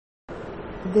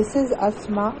This is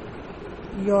Asma,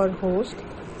 your host.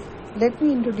 Let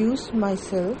me introduce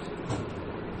myself.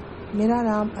 मेरा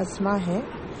नाम अस्मा है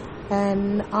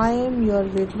and I am your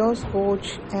weight loss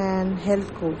coach and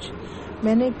health coach.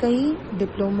 मैंने कई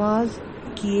diplomas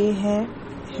किए हैं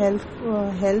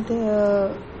हेल्थ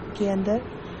के अंदर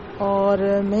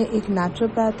और मैं एक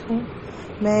नेचुरोपैथ हूँ.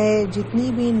 मैं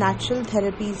जितनी भी नेचुरल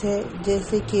थेरेपीज़ है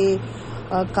जैसे कि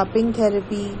cupping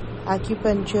therapy,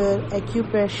 acupuncture,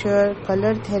 acupressure,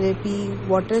 colour therapy,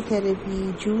 water therapy,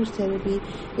 juice therapy,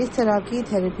 इस तरह की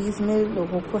थेरेपीज़ में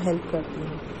लोगों को हेल्प करती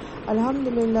हूँ.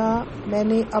 अल्हम्दुलिल्लाह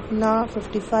मैंने अपना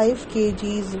 55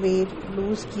 kgs वेट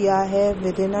लूज़ किया है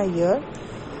विद इन अ ईयर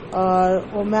और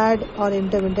ओमैड और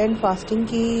इंटरमिटेंट फास्टिंग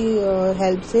की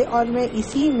हेल्प से, और मैं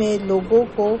इसी में लोगों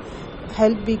को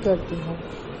हेल्प भी करती हूँ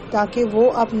ताकि वो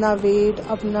अपना वेट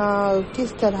अपना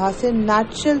किस तरह से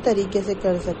नेचुरल तरीके से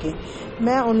कर सके.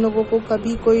 मैं उन लोगों को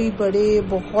कभी कोई बड़े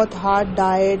बहुत हार्ड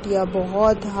डाइट या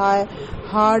बहुत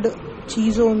हार्ड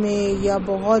चीज़ों में या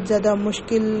बहुत ज़्यादा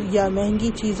मुश्किल या महंगी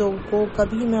चीज़ों को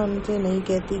कभी मैं उनसे नहीं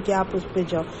कहती कि आप उस पे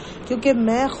जाओ, क्योंकि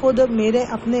मैं खुद मेरे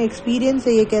अपने एक्सपीरियंस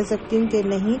से ये कह सकती हूँ कि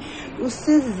नहीं,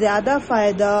 उससे ज़्यादा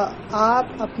फ़ायदा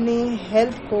आप अपने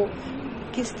हेल्थ को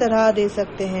किस तरह दे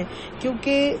सकते हैं.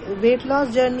 क्योंकि वेट लॉस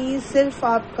जर्नी सिर्फ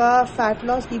आपका फैट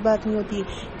लॉस की बात नहीं होती,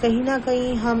 कहीं ना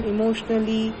कहीं हम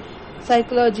इमोशनली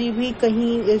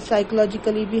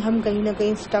साइकोलॉजिकली भी हम कहीं ना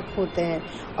कहीं स्टक होते हैं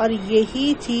और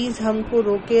यही चीज़ हमको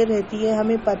रोके रहती है.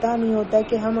 हमें पता नहीं होता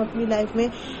कि हम अपनी लाइफ में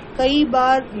कई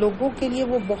बार लोगों के लिए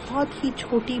वो बहुत ही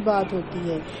छोटी बात होती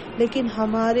है, लेकिन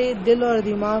हमारे दिल और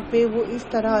दिमाग पे वो इस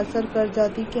तरह असर कर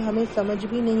जाती कि हमें समझ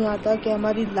भी नहीं आता कि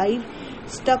हमारी लाइफ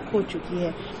स्टक हो चुकी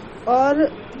है. और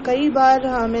कई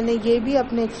बार मैंने ये भी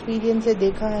अपने एक्सपीरियंस से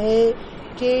देखा है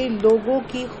कि लोगों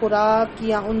की खुराक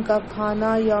या उनका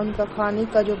खाना या उनका खाने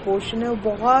का जो पोर्शन है वो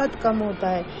बहुत कम होता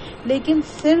है, लेकिन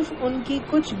सिर्फ उनकी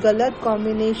कुछ गलत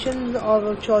कॉम्बिनेशन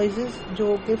और चॉइसेस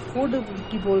जो कि फूड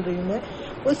की बोल रही हूँ मैं,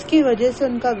 उसकी वजह से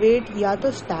उनका वेट या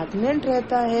तो स्टैग्नेंट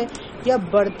रहता है या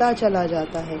बढ़ता चला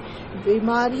जाता है.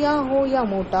 बीमारियां हो या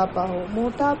मोटापा हो,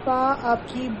 मोटापा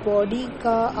आपकी बॉडी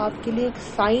का आपके लिए एक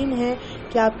साइन है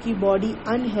कि आपकी बॉडी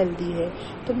अनहेल्दी है.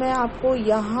 तो मैं आपको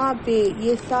यहाँ पे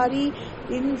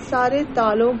इन सारे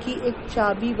तालों की एक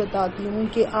चाबी बताती हूँ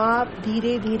कि आप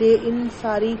धीरे धीरे इन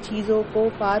सारी चीज़ों को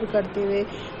पार करते हुए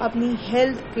अपनी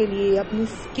हेल्थ के लिए, अपनी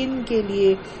स्किन के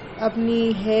लिए,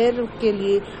 अपनी हेयर के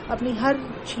लिए, अपनी हर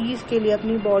चीज़ के लिए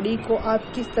अपनी बॉडी को आप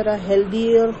किस तरह हेल्दी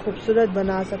और खूबसूरत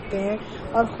बना सकते हैं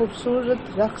और खूबसूरत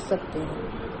रख सकते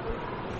हैं.